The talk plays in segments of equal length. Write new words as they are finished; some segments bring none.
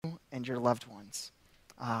and your loved ones.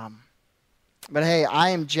 But hey, I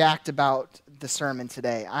am jacked about the sermon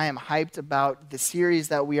today. I am hyped about the series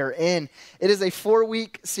that we are in. It is a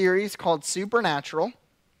 4-week series called Supernatural.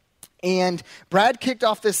 And Brad kicked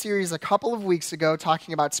off this series a couple of weeks ago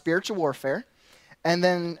talking about spiritual warfare. And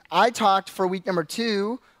then I talked for week number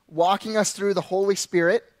 2, walking us through the Holy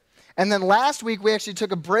Spirit. And then last week, we actually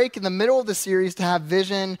took a break in the middle of the series to have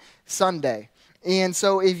Vision Sunday. And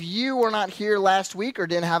so if you were not here last week or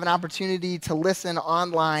didn't have an opportunity to listen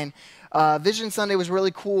online, Vision Sunday was really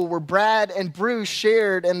cool, where Brad and Bruce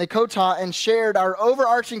shared, and they co-taught and shared our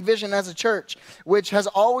overarching vision as a church, which has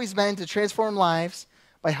always been to transform lives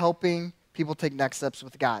by helping people take next steps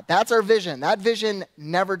with God. That's our vision. That vision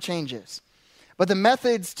never changes. But the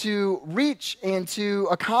methods to reach and to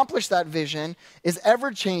accomplish that vision is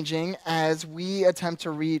ever-changing as we attempt to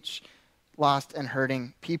reach lost and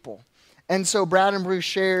hurting people. And so Brad and Bruce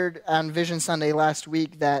shared on Vision Sunday last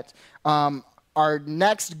week that our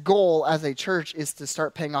next goal as a church is to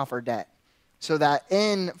start paying off our debt, so that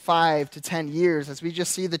in 5 to 10 years, as we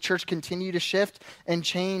just see the church continue to shift and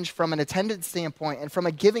change from an attendance standpoint and from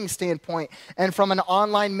a giving standpoint and from an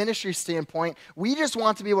online ministry standpoint, we just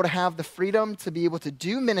want to be able to have the freedom to be able to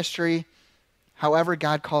do ministry however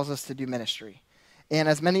God calls us to do ministry. And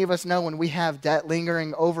as many of us know, when we have debt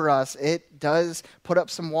lingering over us, it does put up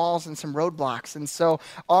some walls and some roadblocks. And so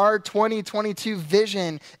our 2022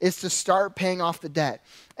 vision is to start paying off the debt.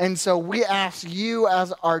 And so we ask you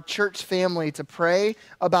as our church family to pray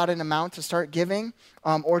about an amount to start giving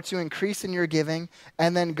or to increase in your giving,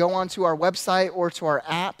 and then go onto our website or to our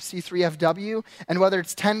app, C3FW, and whether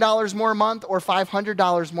it's $10 more a month or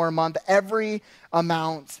 $500 more a month, every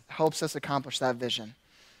amount helps us accomplish that vision.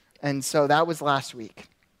 And so that was last week.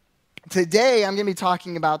 Today, I'm going to be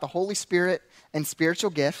talking about the Holy Spirit and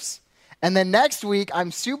spiritual gifts. And then next week,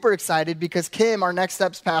 I'm super excited because Kim, our Next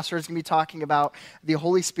Steps pastor, is going to be talking about the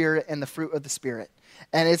Holy Spirit and the fruit of the Spirit.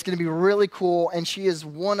 And it's going to be really cool. And she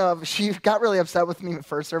got really upset with me at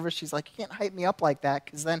first service. She's like, you can't hype me up like that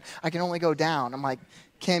because then I can only go down. I'm like,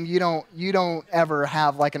 Kim, you don't ever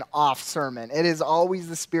have like an off sermon. It is always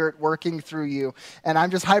the Spirit working through you. And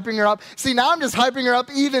I'm just hyping her up. See, now I'm just hyping her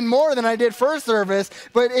up even more than I did first service.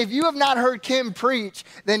 But if you have not heard Kim preach,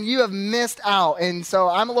 then you have missed out. And so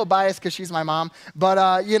I'm a little biased because she's my mom. But,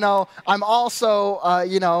 I'm also,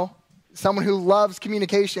 someone who loves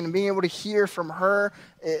communication, and being able to hear from her,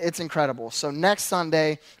 it's incredible. So next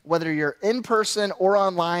Sunday, whether you're in person or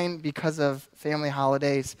online because of family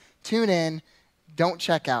holidays, tune in. Don't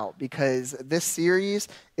check out, because this series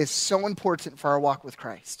is so important for our walk with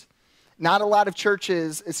Christ. Not a lot of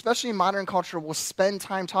churches, especially in modern culture, will spend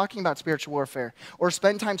time talking about spiritual warfare or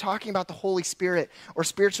spend time talking about the Holy Spirit or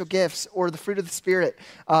spiritual gifts or the fruit of the Spirit,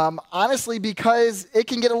 honestly, because it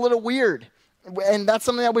can get a little weird. And that's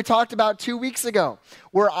something that we talked about 2 weeks ago,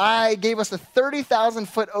 where I gave us a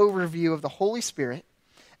 30,000-foot overview of the Holy Spirit.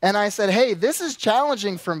 And I said, hey, this is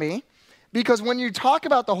challenging for me, because when you talk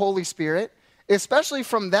about the Holy Spirit, especially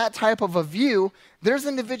from that type of a view, there's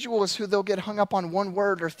individuals who they'll get hung up on one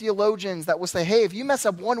word, or theologians that will say, hey, if you mess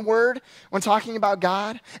up one word when talking about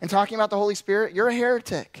God and talking about the Holy Spirit, you're a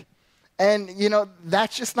heretic. And,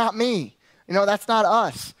 that's just not me. That's not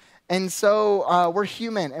us. And so we're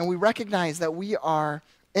human, and we recognize that we are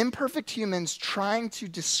imperfect humans trying to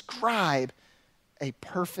describe a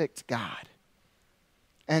perfect God.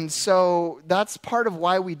 And so that's part of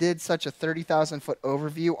why we did such a 30,000-foot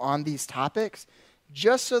overview on these topics,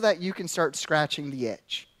 just so that you can start scratching the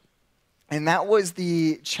itch. And that was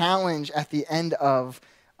the challenge at the end of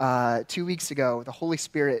 2 weeks ago, the Holy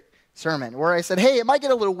Spirit sermon, where I said, hey, it might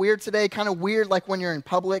get a little weird today, kind of weird like when you're in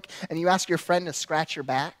public and you ask your friend to scratch your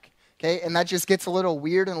back, okay? And that just gets a little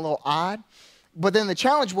weird and a little odd. But then the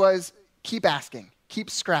challenge was keep asking, keep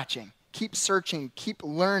scratching, keep searching, keep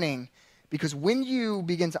learning. Because when you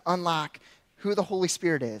begin to unlock who the Holy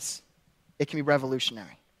Spirit is, it can be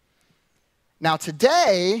revolutionary. Now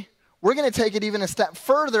today, we're going to take it even a step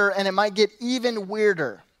further, and it might get even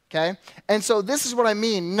weirder, okay? And so this is what I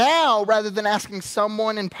mean. Now, rather than asking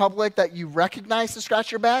someone in public that you recognize to scratch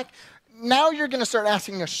your back, now you're going to start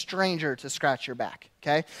asking a stranger to scratch your back,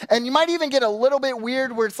 okay? And you might even get a little bit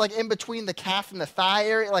weird where it's like in between the calf and the thigh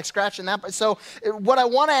area, like scratching that. So what I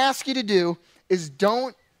want to ask you to do is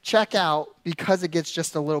don't check out because it gets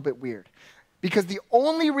just a little bit weird. Because the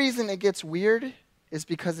only reason it gets weird is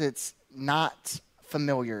because it's not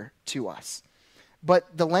familiar to us.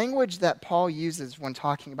 But the language that Paul uses when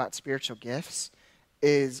talking about spiritual gifts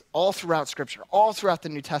is all throughout Scripture, all throughout the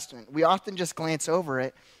New Testament. We often just glance over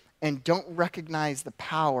it and don't recognize the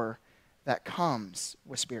power that comes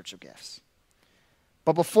with spiritual gifts.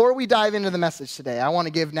 But before we dive into the message today, I want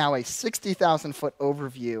to give now a 60,000-foot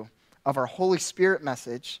overview of our Holy Spirit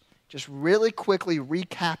message, just really quickly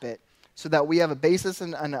recap it so that we have a basis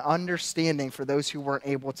and an understanding for those who weren't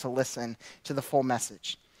able to listen to the full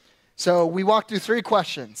message. So we walked through 3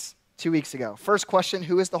 questions 2 weeks ago. First question,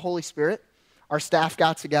 who is the Holy Spirit? Our staff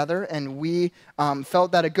got together and we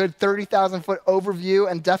felt that a good 30,000-foot overview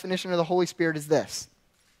and definition of the Holy Spirit is this.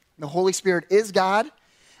 The Holy Spirit is God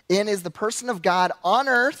and is the person of God on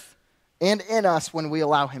earth and in us when we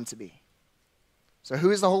allow him to be. So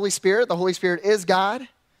who is the Holy Spirit? The Holy Spirit is God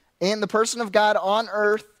and the person of God on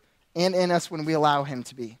earth and in us when we allow him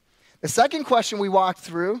to be. The second question we walked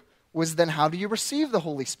through was then how do you receive the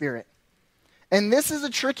Holy Spirit? And this is a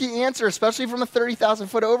tricky answer, especially from a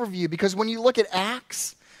 30,000-foot overview, because when you look at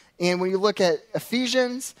Acts and when you look at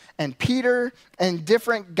Ephesians and Peter and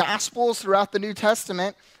different gospels throughout the New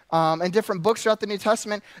Testament and different books throughout the New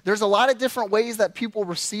Testament, there's a lot of different ways that people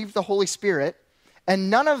receive the Holy Spirit, and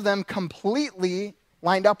none of them completely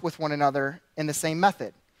lined up with one another in the same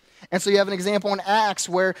method. And so you have an example in Acts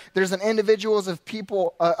where there's a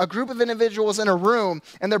group of individuals in a room,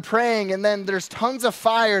 and they're praying, and then there's tongues of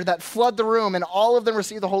fire that flood the room, and all of them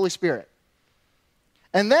receive the Holy Spirit.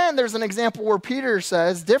 And then there's an example where Peter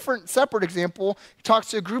says, separate example,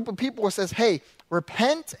 talks to a group of people and says, hey,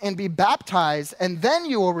 repent and be baptized, and then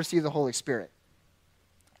you will receive the Holy Spirit.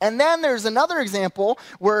 And then there's another example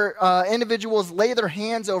where individuals lay their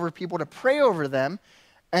hands over people to pray over them,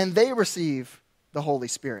 and they receive the Holy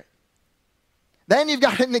Spirit. Then you've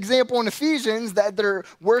got an example in Ephesians that they're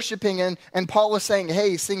worshiping, and Paul is saying,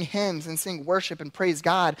 hey, sing hymns and sing worship and praise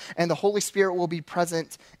God, and the Holy Spirit will be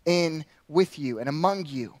present in with you and among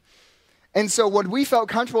you. And so what we felt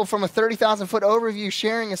comfortable from a 30,000-foot overview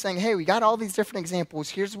sharing is saying, hey, we got all these different examples.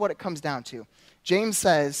 Here's what it comes down to. James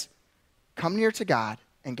says, come near to God,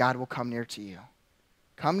 and God will come near to you.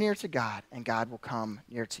 Come near to God, and God will come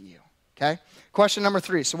near to you. Okay? Question number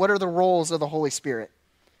 3. So what are the roles of the Holy Spirit?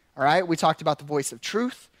 All right, we talked about the voice of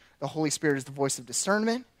truth. The Holy Spirit is the voice of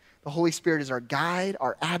discernment. The Holy Spirit is our guide,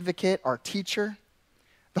 our advocate, our teacher.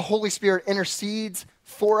 The Holy Spirit intercedes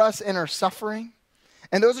for us in our suffering.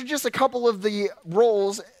 And those are just a couple of the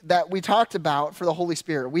roles that we talked about for the Holy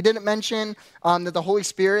Spirit. We didn't mention that the Holy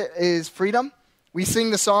Spirit is freedom. We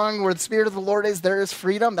sing the song where the Spirit of the Lord is, there is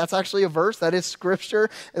freedom. That's actually a verse. That is scripture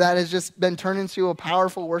that has just been turned into a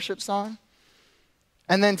powerful worship song.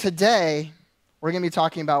 And then today, we're going to be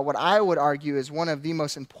talking about what I would argue is one of the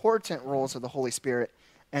most important roles of the Holy Spirit,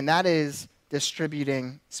 and that is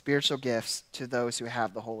distributing spiritual gifts to those who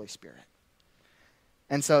have the Holy Spirit.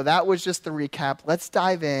 And so that was just the recap. Let's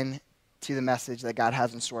dive in to the message that God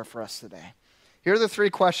has in store for us today. Here are the 3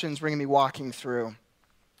 questions we're going to be walking through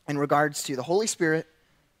in regards to the Holy Spirit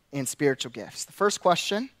and spiritual gifts. The first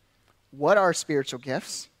question, what are spiritual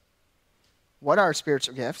gifts? What are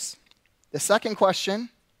spiritual gifts? The second question,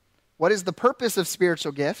 what is the purpose of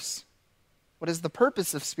spiritual gifts? What is the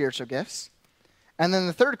purpose of spiritual gifts? And then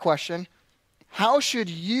the third question, how should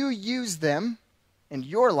you use them in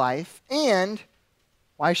your life, and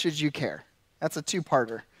why should you care? That's a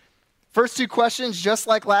 2-parter. First 2 questions, just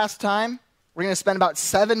like last time, we're going to spend about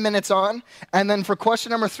 7 minutes on. And then for question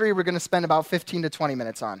number 3, we're going to spend about 15 to 20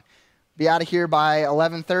 minutes on. Be out of here by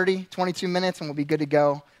 11:30, 22 minutes, and we'll be good to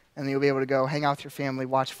go. And then you'll be able to go hang out with your family,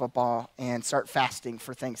 watch football, and start fasting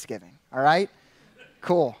for Thanksgiving. All right?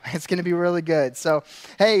 Cool. It's going to be really good. So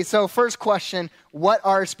first question, what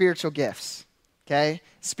are spiritual gifts? Okay?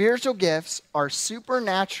 Spiritual gifts are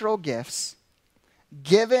supernatural gifts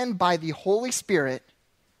given by the Holy Spirit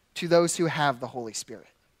to those who have the Holy Spirit.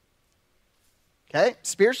 Okay?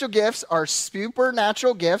 Spiritual gifts are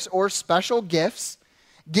supernatural gifts or special gifts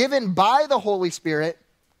given by the Holy Spirit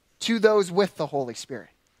to those with the Holy Spirit.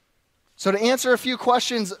 So to answer a few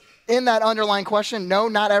questions in that underlying question, no,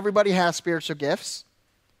 not everybody has spiritual gifts.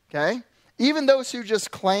 Okay? Even those who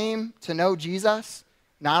just claim to know Jesus,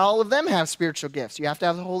 not all of them have spiritual gifts. You have to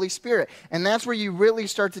have the Holy Spirit. And that's where you really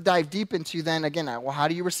start to dive deep into then, again, well, how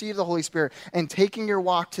do you receive the Holy Spirit? And taking your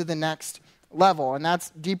walk to the next level. And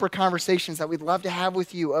that's deeper conversations that we'd love to have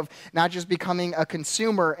with you of not just becoming a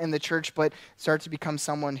consumer in the church, but start to become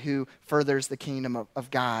someone who furthers the kingdom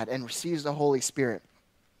of God and receives the Holy Spirit.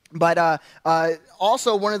 But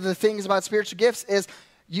also one of the things about spiritual gifts is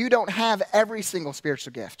you don't have every single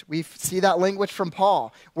spiritual gift. We see that language from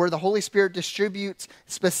Paul, where the Holy Spirit distributes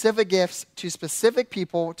specific gifts to specific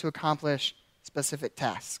people to accomplish specific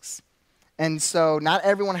tasks. And so not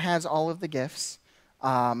everyone has all of the gifts,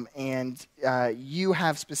 and you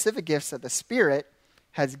have specific gifts that the Spirit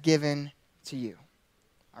has given to you.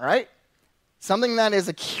 All right? Something that is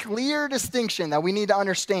a clear distinction that we need to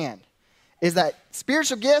understand. is that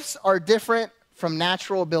spiritual gifts are different from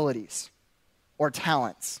natural abilities or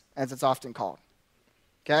talents, as it's often called.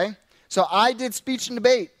 Okay? So I did speech and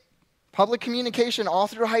debate, public communication all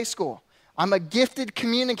through high school. I'm a gifted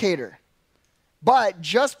communicator. But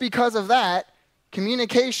just because of that,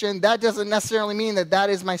 communication, that doesn't necessarily mean that that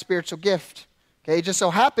is my spiritual gift. Okay? It just so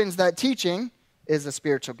happens that teaching is a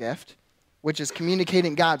spiritual gift, which is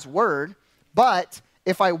communicating God's word. But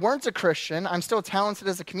if I weren't a Christian, I'm still talented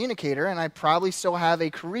as a communicator, and I probably still have a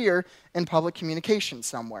career in public communication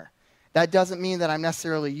somewhere. That doesn't mean that I'm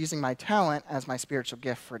necessarily using my talent as my spiritual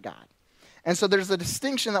gift for God. And so there's a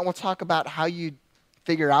distinction that we'll talk about how you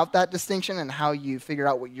figure out that distinction and how you figure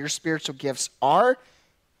out what your spiritual gifts are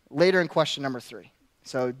later in question number 3.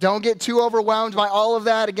 So don't get too overwhelmed by all of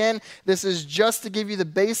that. Again, this is just to give you the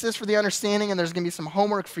basis for the understanding, and there's going to be some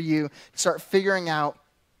homework for you to start figuring out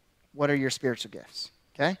what are your spiritual gifts.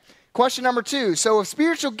 Okay? Question number 2. So if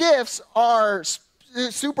spiritual gifts are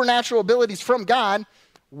supernatural abilities from God,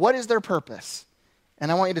 what is their purpose?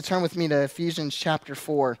 And I want you to turn with me to Ephesians chapter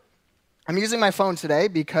 4. I'm using my phone today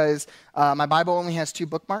because my Bible only has 2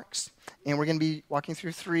 bookmarks, and we're going to be walking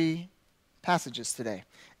through 3 passages today.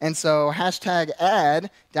 And so #ad,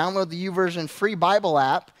 download the YouVersion free Bible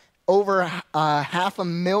app. Over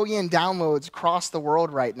 500,000 downloads across the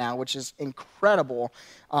world right now, which is incredible.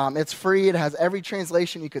 It's free. It has every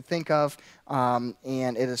translation you could think of, and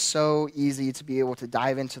it is so easy to be able to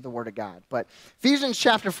dive into the Word of God. But Ephesians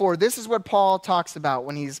chapter 4, this is what Paul talks about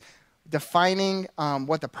when he's defining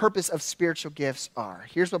what the purpose of spiritual gifts are.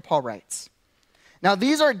 Here's what Paul writes. Now,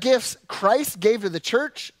 these are gifts Christ gave to the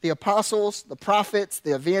church, the apostles, the prophets,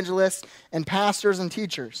 the evangelists, and pastors and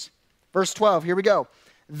teachers. Verse 12, here we go.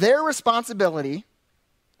 Their responsibility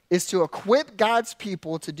is to equip God's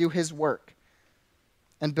people to do his work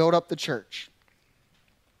and build up the church,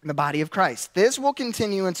 the body of Christ. This will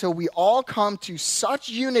continue until we all come to such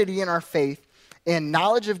unity in our faith and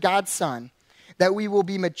knowledge of God's Son that we will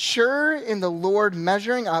be mature in the Lord,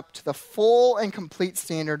 measuring up to the full and complete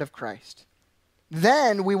standard of Christ.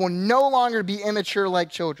 Then we will no longer be immature like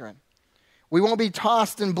children. We won't be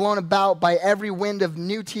tossed and blown about by every wind of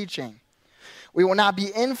new teaching. We will not be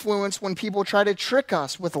influenced when people try to trick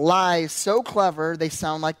us with lies so clever they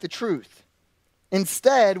sound like the truth.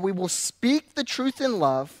 Instead, we will speak the truth in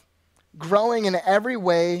love, growing in every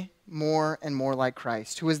way more and more like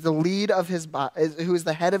Christ, who is the who is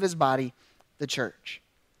the head of his body, the church.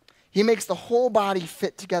 He makes the whole body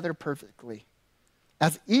fit together perfectly.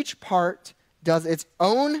 As each part does its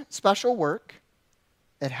own special work,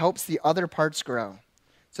 it helps the other parts grow,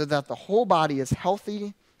 so that the whole body is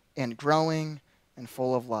healthy and growing and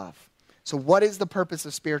full of love. So what is the purpose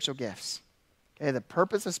of spiritual gifts? Okay, the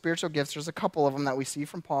purpose of spiritual gifts, there's a couple of them that we see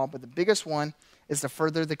from Paul, but the biggest one is to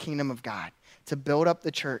further the kingdom of God, to build up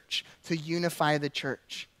the church, to unify the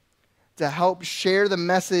church, to help share the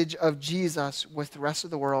message of Jesus with the rest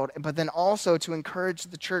of the world, but then also to encourage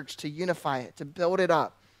the church to unify it, to build it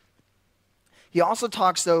up. He also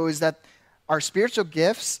talks, though, is that our spiritual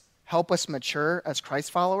gifts help us mature as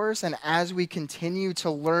Christ followers, and as we continue to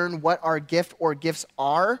learn what our gift or gifts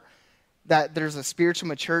are, that there's a spiritual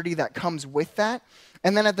maturity that comes with that.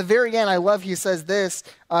 And then at the very end, I love he says this,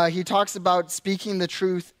 he talks about speaking the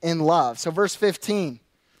truth in love. So verse 15,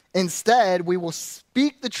 instead, we will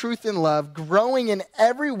speak the truth in love, growing in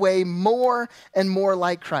every way more and more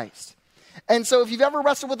like Christ. And so if you've ever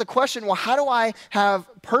wrestled with the question, well, how do I have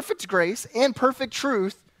perfect grace and perfect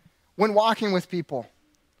truth when walking with people?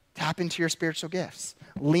 Tap into your spiritual gifts.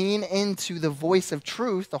 Lean into the voice of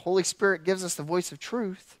truth. The Holy Spirit gives us the voice of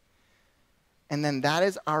truth. And then that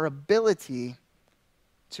is our ability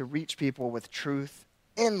to reach people with truth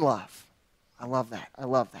in love. I love that. I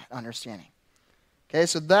love that understanding. Okay,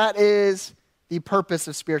 so that is the purpose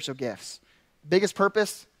of spiritual gifts. Biggest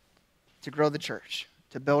purpose, to grow the church,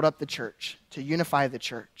 to build up the church, to unify the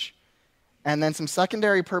church. And then some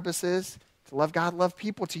secondary purposes, to love God, love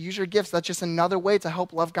people, to use your gifts. That's just another way to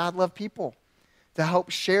help love God, love people, to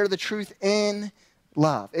help share the truth in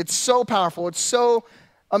love. It's so powerful. It's so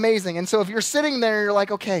amazing. And so if you're sitting there, you're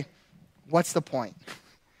like, okay, what's the point?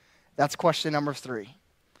 That's question number 3.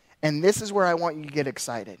 And this is where I want you to get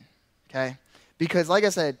excited, okay? Because like I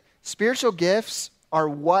said, spiritual gifts are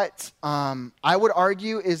what I would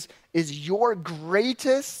argue is your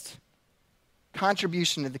greatest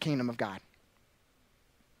contribution to the kingdom of God.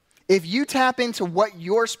 If you tap into what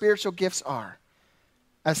your spiritual gifts are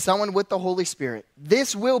as someone with the Holy Spirit,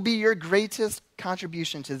 this will be your greatest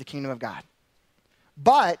contribution to the kingdom of God.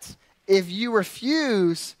 But if you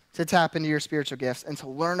refuse to tap into your spiritual gifts and to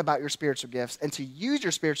learn about your spiritual gifts and to use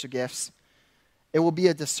your spiritual gifts, it will be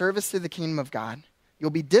a disservice to the kingdom of God you'll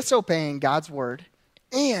be disobeying God's word,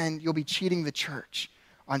 and you'll be cheating the church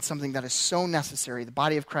on something that is so necessary, the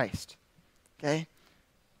body of Christ. Okay?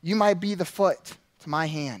 You might be the foot to my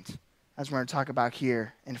hand, as we're going to talk about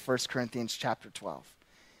here in 1 Corinthians chapter 12.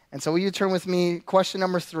 And so will you turn with me, question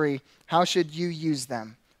number 3, how should you use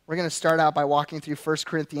them? We're going to start out by walking through 1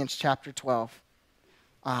 Corinthians chapter 12.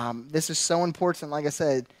 This is so important, like I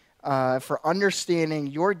said, for understanding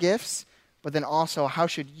your gifts, but then also how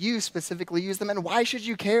should you specifically use them and why should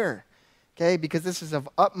you care? Okay, because this is of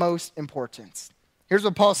utmost importance. Here's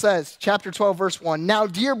what Paul says, chapter 12, verse 1. Now,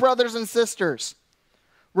 dear brothers and sisters,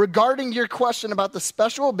 regarding your question about the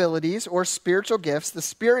special abilities or spiritual gifts the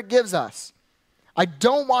Spirit gives us, I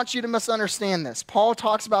don't want you to misunderstand this. Paul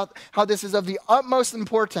talks about how this is of the utmost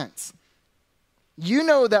importance. You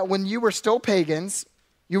know that when you were still pagans,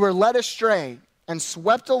 you were led astray and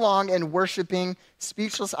swept along in worshiping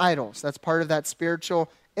speechless idols. That's part of that spiritual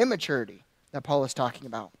immaturity that Paul is talking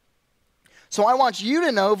about. So I want you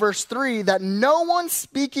to know, verse 3, that no one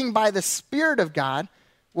speaking by the Spirit of God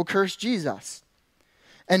will curse Jesus.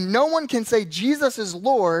 And no one can say Jesus is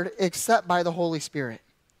Lord except by the Holy Spirit.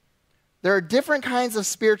 There are different kinds of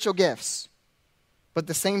spiritual gifts, but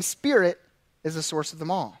the same Spirit is the source of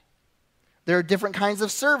them all. There are different kinds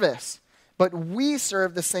of service, but we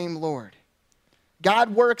serve the same Lord.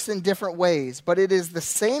 God works in different ways, but it is the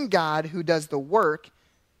same God who does the work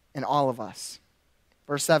in all of us.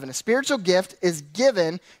 Verse 7, a spiritual gift is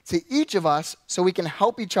given to each of us so we can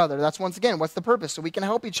help each other. That's once again, what's the purpose? So we can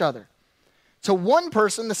help each other. To one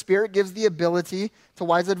person, the Spirit gives the ability to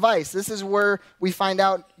wise advice. This is where we find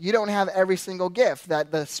out you don't have every single gift,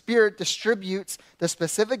 that the Spirit distributes the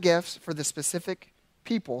specific gifts for the specific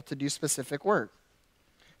people to do specific work.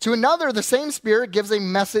 To another, the same Spirit gives a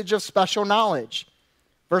message of special knowledge.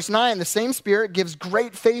 Verse 9, the same Spirit gives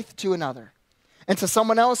great faith to another. And to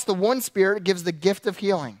someone else, the one Spirit gives the gift of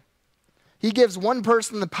healing. He gives one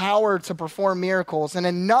person the power to perform miracles and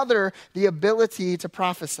another the ability to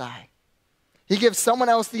prophesy. He gives someone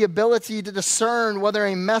else the ability to discern whether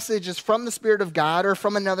a message is from the Spirit of God or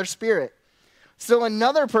from another spirit. Still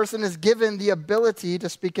another person is given the ability to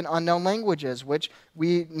speak in unknown languages, which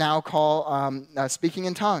we now call speaking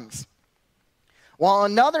in tongues. While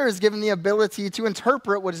another is given the ability to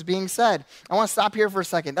interpret what is being said. I want to stop here for a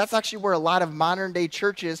second. That's actually where a lot of modern day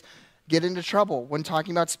churches get into trouble when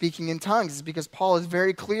talking about speaking in tongues, is because Paul is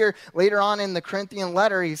very clear later on in the Corinthian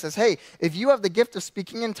letter. He says, hey, if you have the gift of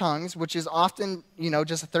speaking in tongues, which is often,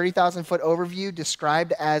 just a 30,000 foot overview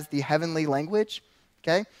described as the heavenly language,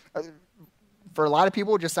 okay? For a lot of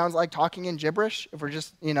people, it just sounds like talking in gibberish. If we're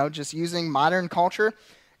just using modern culture,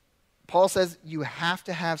 Paul says you have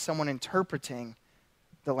to have someone interpreting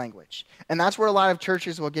the language. And that's where a lot of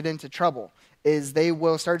churches will get into trouble, is they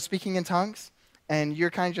will start speaking in tongues, and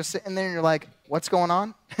you're kind of just sitting there and you're like, what's going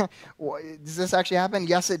on? Does this actually happen?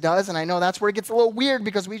 Yes, it does. And I know that's where it gets a little weird,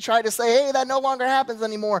 because we try to say, hey, that no longer happens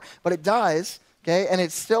anymore. But it does, okay? And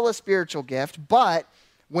it's still a spiritual gift. But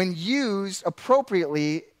when used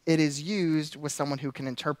appropriately, it is used with someone who can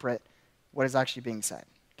interpret what is actually being said,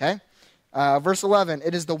 okay? Verse 11,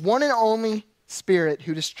 it is the one and only Spirit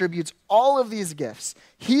who distributes all of these gifts.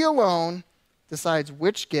 He alone decides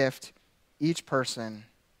which gift each person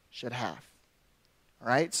should have. All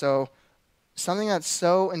right, so something that's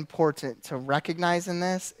so important to recognize in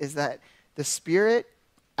this is that the Spirit,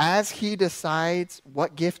 as He decides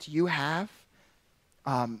what gift you have,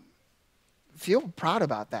 feel proud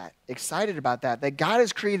about that, excited about that God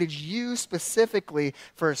has created you specifically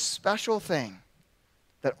for a special thing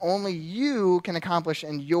that only you can accomplish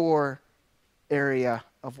in your area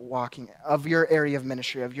of walking, of your area of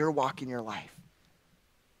ministry, of your walk in your life.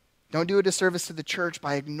 Don't do a disservice to the church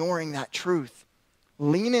by ignoring that truth.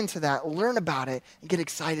 Lean into that, learn about it, and get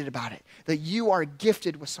excited about it, that you are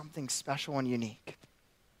gifted with something special and unique.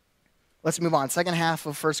 Let's move on. Second half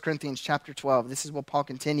of 1 Corinthians chapter 12. This is what Paul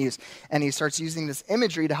continues, and he starts using this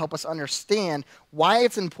imagery to help us understand why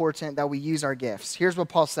it's important that we use our gifts. Here's what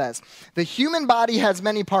Paul says. The human body has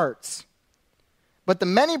many parts, but the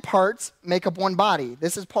many parts make up one body.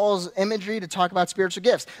 This is Paul's imagery to talk about spiritual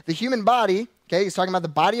gifts. The human body, okay, he's talking about the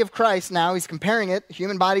body of Christ now. He's comparing it, the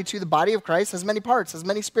human body to the body of Christ, has many parts, has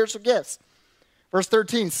many spiritual gifts. Verse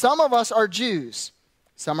 13, some of us are Jews,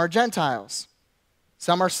 some are Gentiles,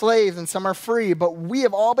 some are slaves, and some are free, but we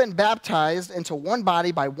have all been baptized into one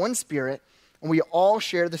body by one Spirit, and we all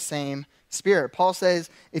share the same Spirit. Paul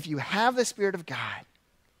says, if you have the Spirit of God,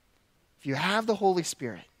 if you have the Holy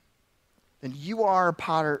Spirit, then you are a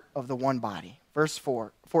part of the one body. Verse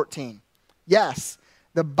 14. Yes,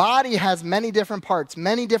 the body has many different parts,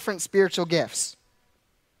 many different spiritual gifts.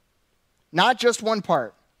 Not just one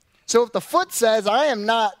part. So if the foot says, I am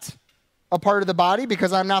not a part of the body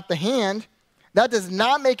because I'm not the hand, that does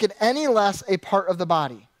not make it any less a part of the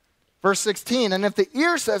body. Verse 16, and if the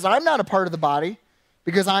ear says, I'm not a part of the body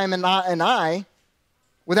because I am not an eye,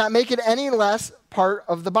 would that make it any less part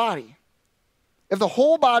of the body? If the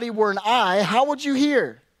whole body were an eye, how would you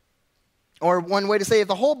hear? Or one way to say, if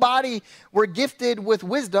the whole body were gifted with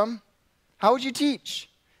wisdom, how would you teach?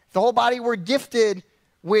 If the whole body were gifted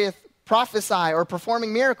with prophesy or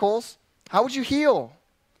performing miracles, how would you heal?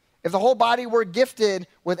 If the whole body were gifted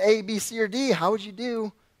with A, B, C, or D, how would you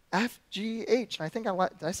do F, G, H? I think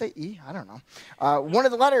did I say E? I don't know. One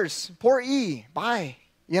of the letters, poor E, bye,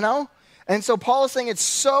 you know? And so Paul is saying it's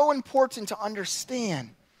so important to understand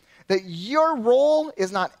that your role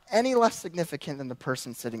is not any less significant than the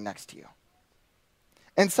person sitting next to you.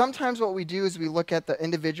 And sometimes what we do is we look at the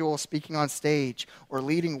individual speaking on stage or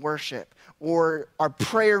leading worship or our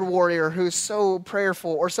prayer warrior who's so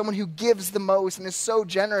prayerful or someone who gives the most and is so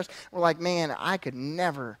generous. We're like, man, I could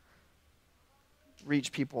never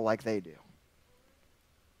reach people like they do.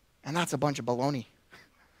 And that's a bunch of baloney.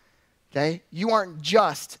 Okay? You aren't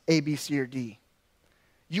just A, B, C, or D.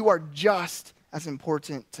 You are just as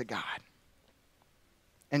important to God.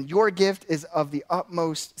 And your gift is of the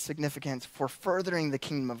utmost significance for furthering the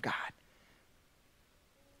kingdom of God.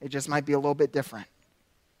 It just might be a little bit different.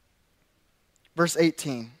 Verse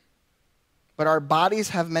 18, but our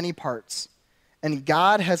bodies have many parts, and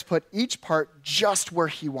God has put each part just where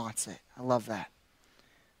he wants it. I love that.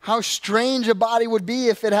 How strange a body would be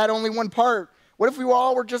if it had only one part. What if we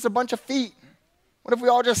all were just a bunch of feet? What if we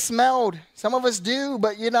all just smelled? Some of us do,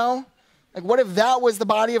 but like what if that was the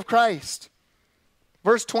body of Christ?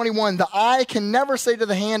 Verse 21, the eye can never say to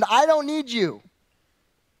the hand, I don't need you.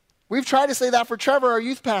 We've tried to say that for Trevor, our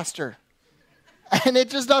youth pastor, and it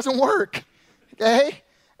just doesn't work, okay?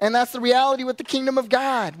 And that's the reality with the kingdom of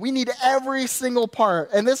God. We need every single part.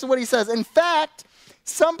 And this is what he says. In fact,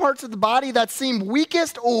 some parts of the body that seem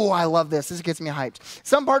weakest, oh, I love this. This gets me hyped.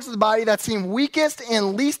 Some parts of the body that seem weakest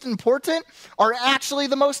and least important are actually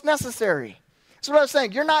the most necessary. So what I was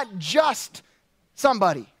saying, you're not just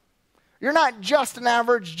somebody. You're not just an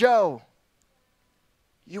average Joe.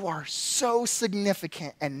 You are so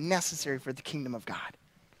significant and necessary for the kingdom of God.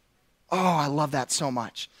 Oh, I love that so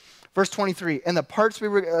much. Verse 23, and the parts we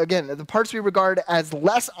regard as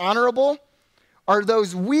less honorable are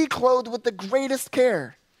those we clothe with the greatest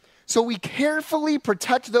care. So we carefully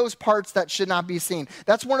protect those parts that should not be seen.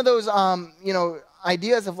 That's one of those,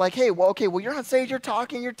 ideas of like, hey, well, you're on stage, you're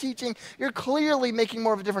talking, you're teaching, you're clearly making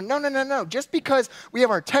more of a difference. No. Just because we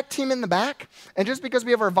have our tech team in the back, and just because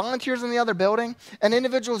we have our volunteers in the other building, and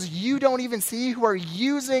individuals you don't even see who are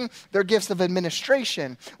using their gifts of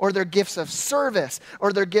administration, or their gifts of service,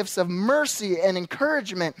 or their gifts of mercy and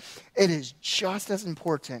encouragement, it is just as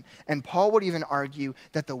important. And Paul would even argue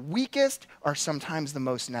that the weakest are sometimes the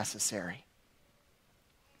most necessary.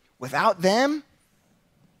 Without them,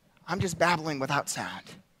 I'm just babbling without sound.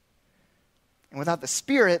 And without the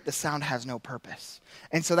Spirit, the sound has no purpose.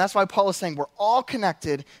 And so that's why Paul is saying we're all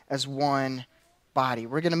connected as one body.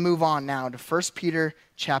 We're going to move on now to 1 Peter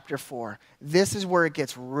chapter 4. This is where it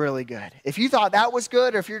gets really good. If you thought that was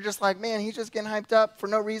good, or if you're just like, man, he's just getting hyped up for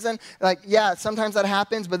no reason, like, yeah, sometimes that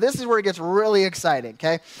happens, but this is where it gets really exciting,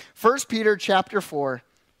 okay? 1 Peter chapter 4,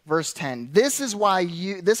 verse 10. This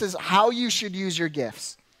is how you should use your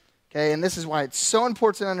gifts. Okay, and this is why it's so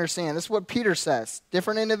important to understand. This is what Peter says.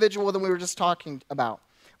 Different individual than we were just talking about.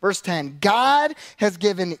 Verse 10, God has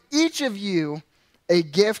given each of you a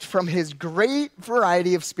gift from his great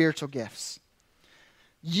variety of spiritual gifts.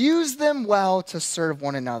 Use them well to serve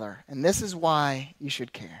one another. And this is why you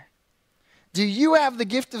should care. Do you have the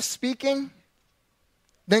gift of speaking?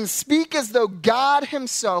 Then speak as though God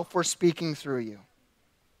himself were speaking through you.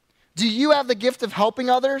 Do you have the gift of helping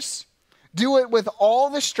others? Do it with all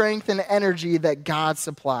the strength and energy that God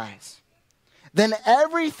supplies. Then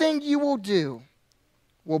everything you will do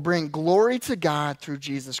will bring glory to God through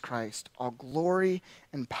Jesus Christ. All glory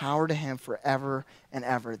and power to him forever and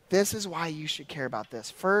ever. This is why you should care about this.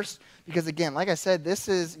 First, because again, like I said,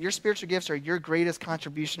 your spiritual gifts are your greatest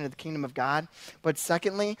contribution to the kingdom of God. But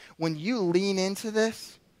secondly, when you lean into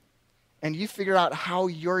this and you figure out how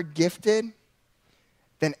you're gifted,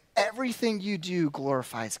 then everything you do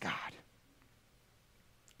glorifies God.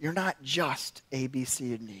 You're not just A, B,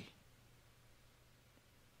 C, and D.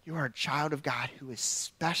 You are a child of God who is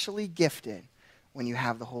specially gifted when you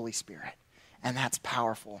have the Holy Spirit. And that's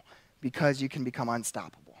powerful because you can become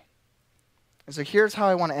unstoppable. And so here's how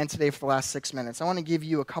I want to end today for the last 6 minutes. I want to give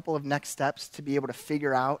you a couple of next steps to be able to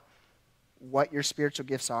figure out what your spiritual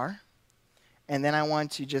gifts are and then I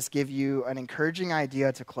want to just give you an encouraging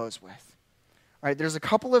idea to close with. All right, there's a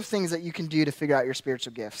couple of things that you can do to figure out your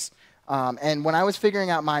spiritual gifts. And when I was figuring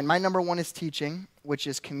out mine, my number one is teaching, which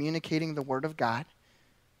is communicating the word of God.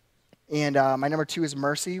 And my number two is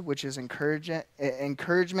mercy, which is encouragement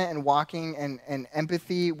and walking and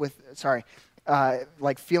empathy with,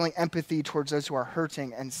 like feeling empathy towards those who are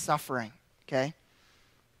hurting and suffering, okay?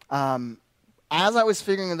 As I was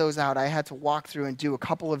figuring those out, I had to walk through and do a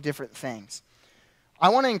couple of different things. I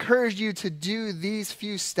want to encourage you to do these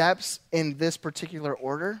few steps in this particular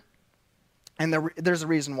order, and there's a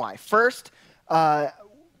reason why. First,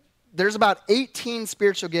 there's about 18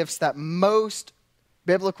 spiritual gifts that most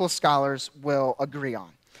biblical scholars will agree on.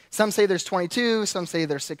 Some say there's 22, some say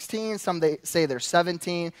there's 16, some say there's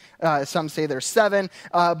 17, some say there's 7,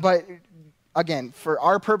 but again, for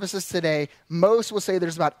our purposes today, most will say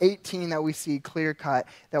there's about 18 that we see clear-cut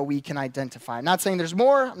that we can identify. I'm not saying there's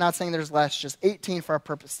more, I'm not saying there's less, just 18 for our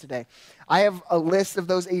purpose today. I have a list of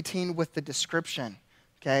those 18 with the description,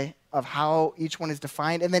 okay, of how each one is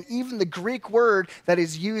defined, and then even the Greek word that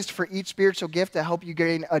is used for each spiritual gift to help you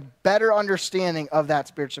gain a better understanding of that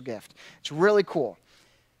spiritual gift. It's really cool.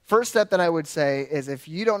 First step that I would say is if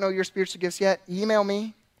you don't know your spiritual gifts yet, email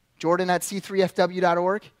me,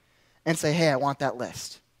 jordan@c3fw.org, and say, hey, I want that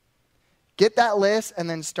list. Get that list and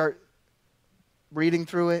then start reading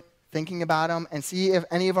through it, thinking about them, and see if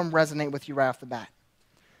any of them resonate with you right off the bat.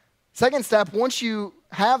 Second step, once you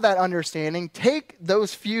have that understanding, take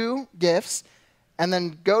those few gifts and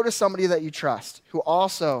then go to somebody that you trust who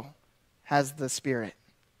also has the Spirit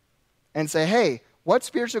and say, hey, what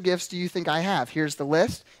spiritual gifts do you think I have? Here's the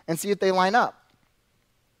list, and see if they line up.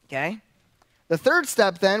 Okay? The third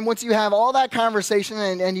step then, once you have all that conversation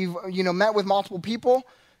and you've met with multiple people,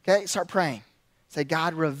 okay, start praying. Say,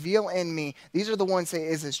 God, reveal in me. These are the ones, say,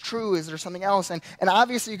 is this true? Is there something else? And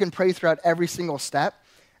obviously you can pray throughout every single step.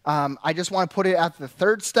 I just want to put it at the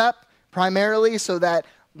third step primarily so that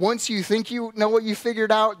once you think you know what you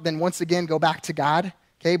figured out, then once again go back to God,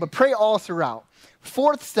 okay? But pray all throughout.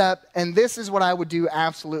 Fourth step, and this is what I would do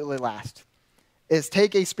absolutely last, is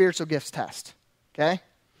take a spiritual gifts test, okay?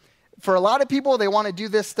 For a lot of people, they want to do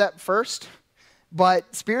this step first,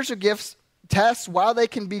 but spiritual gifts tests, while they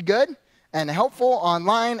can be good and helpful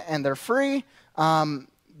online and they're free,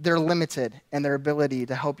 they're limited in their ability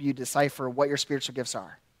to help you decipher what your spiritual gifts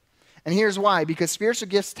are. And here's why. Because spiritual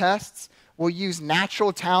gifts tests will use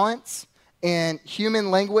natural talents and human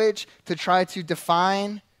language to try to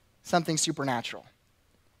define something supernatural.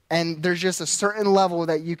 And there's just a certain level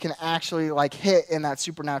that you can actually hit in that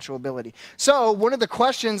supernatural ability. So one of the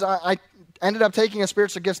questions, I ended up taking a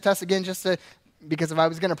spiritual gifts test again because if I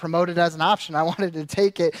was going to promote it as an option, I wanted to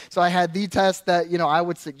take it. So I had the test that, I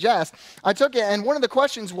would suggest. I took it, and one of the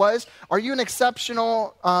questions was, are you an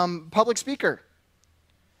exceptional public speaker?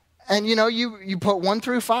 And, you put 1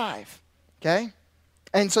 through 5, okay?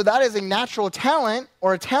 And so that is a natural talent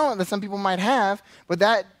or a talent that some people might have, but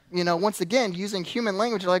that, once again, using human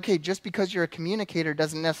language, hey, just because you're a communicator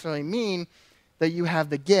doesn't necessarily mean that you have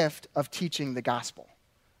the gift of teaching the gospel,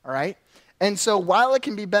 all right? And so while it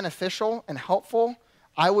can be beneficial and helpful,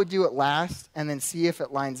 I would do it last and then see if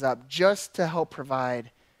it lines up just to help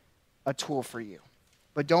provide a tool for you.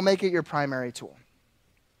 But don't make it your primary tool.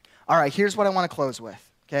 All right, here's what I want to close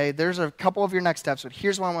with, okay? There's a couple of your next steps, but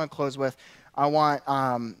here's what I want to close with. I want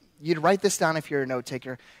you to write this down if you're a note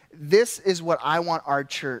taker. This is what I want our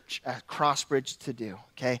church at Crossbridge to do,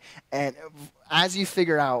 okay? And as you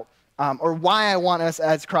figure out, or why I want us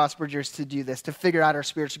as Crossbridgers to do this, to figure out our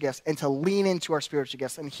spiritual gifts and to lean into our spiritual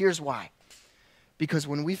gifts. And here's why. Because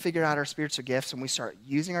when we figure out our spiritual gifts and we start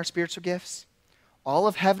using our spiritual gifts, all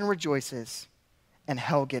of heaven rejoices and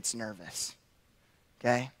hell gets nervous,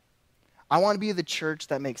 okay? I want to be the church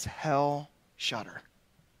that makes hell shudder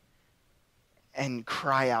and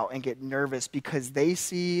cry out and get nervous because they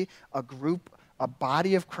see a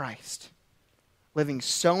body of Christ living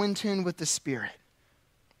so in tune with the Spirit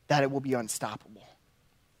that it will be unstoppable.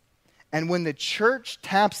 And when the church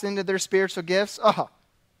taps into their spiritual gifts,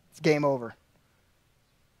 it's game over.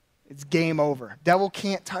 It's game over. Devil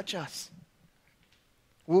can't touch us.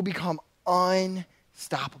 We'll become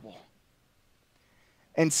unstoppable.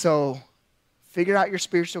 And so, figure out your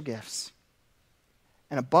spiritual gifts.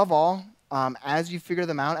 And above all, as you figure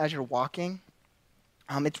them out, as you're walking,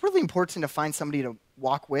 it's really important to find somebody to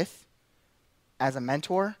walk with as a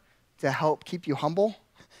mentor to help keep you humble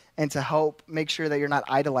and to help make sure that you're not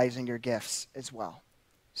idolizing your gifts as well.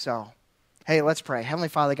 So, hey, let's pray. Heavenly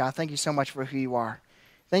Father, God, thank you so much for who you are.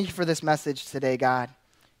 Thank you for this message today, God.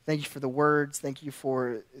 Thank you for the words. Thank you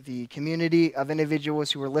for the community of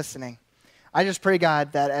individuals who are listening. I just pray,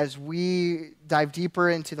 God, that as we dive deeper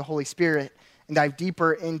into the Holy Spirit and dive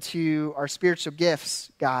deeper into our spiritual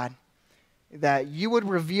gifts, God, that you would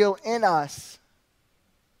reveal in us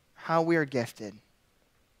how we are gifted.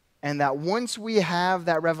 And that once we have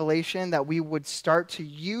that revelation, that we would start to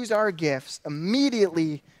use our gifts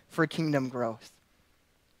immediately for kingdom growth,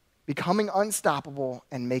 becoming unstoppable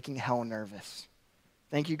and making hell nervous.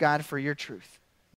 Thank you, God, for your truth.